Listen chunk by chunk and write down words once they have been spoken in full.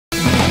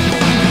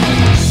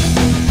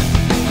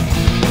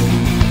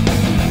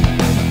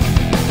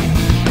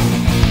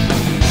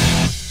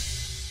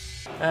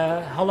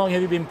how long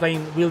have you been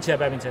playing wheelchair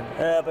badminton?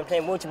 I've been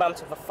playing wheelchair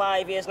badminton for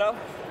 5 years now,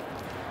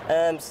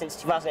 since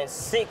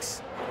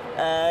 2006,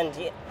 and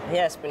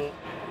yeah, it's been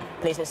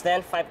playing since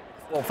then.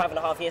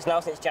 5.5 years now,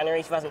 since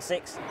January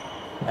 2006.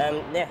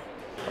 Yeah.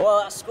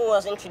 Well, at school, I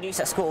was introduced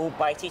at school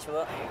by a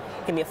teacher.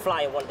 Gave me a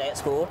flyer one day at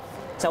school.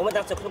 So I went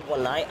down to a club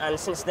one night, and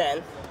since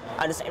then,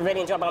 I just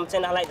really enjoy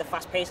badminton. I like the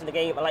fast pace of the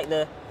game. I like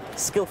the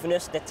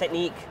skillfulness, the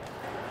technique.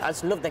 I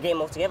just love the game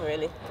altogether,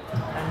 really.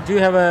 And do you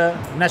have a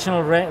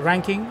national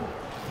ranking?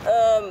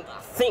 I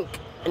think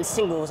in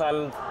singles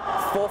I'm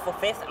 4th or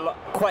 5th. I'm not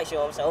quite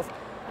sure myself.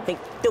 I think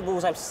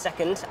doubles I'm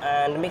 2nd,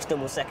 and mixed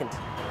doubles 2nd.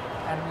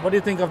 And what do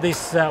you think of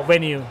this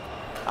venue?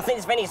 I think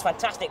this venue is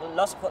fantastic.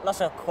 Lots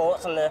of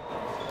courts in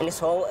this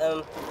hall.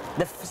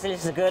 The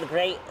facilities are good,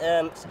 great.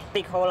 It's a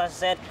big hall, as I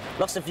said.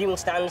 Lots of viewing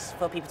stands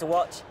for people to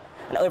watch.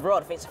 And overall,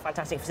 I think it's a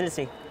fantastic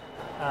facility.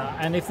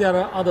 And if there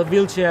are other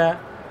wheelchair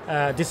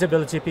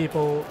disability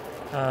people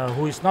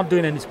who is not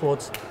doing any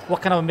sports,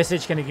 what kind of a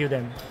message can you give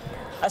them?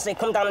 I say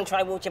come down and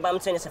try wheelchair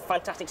badminton. It's a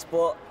fantastic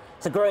sport.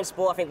 It's a growing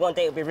sport. I think one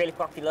day it'll be really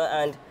popular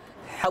and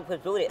help us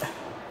build it.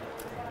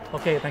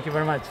 Okay, thank you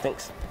very much.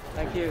 Thanks.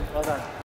 Thank you. Well done.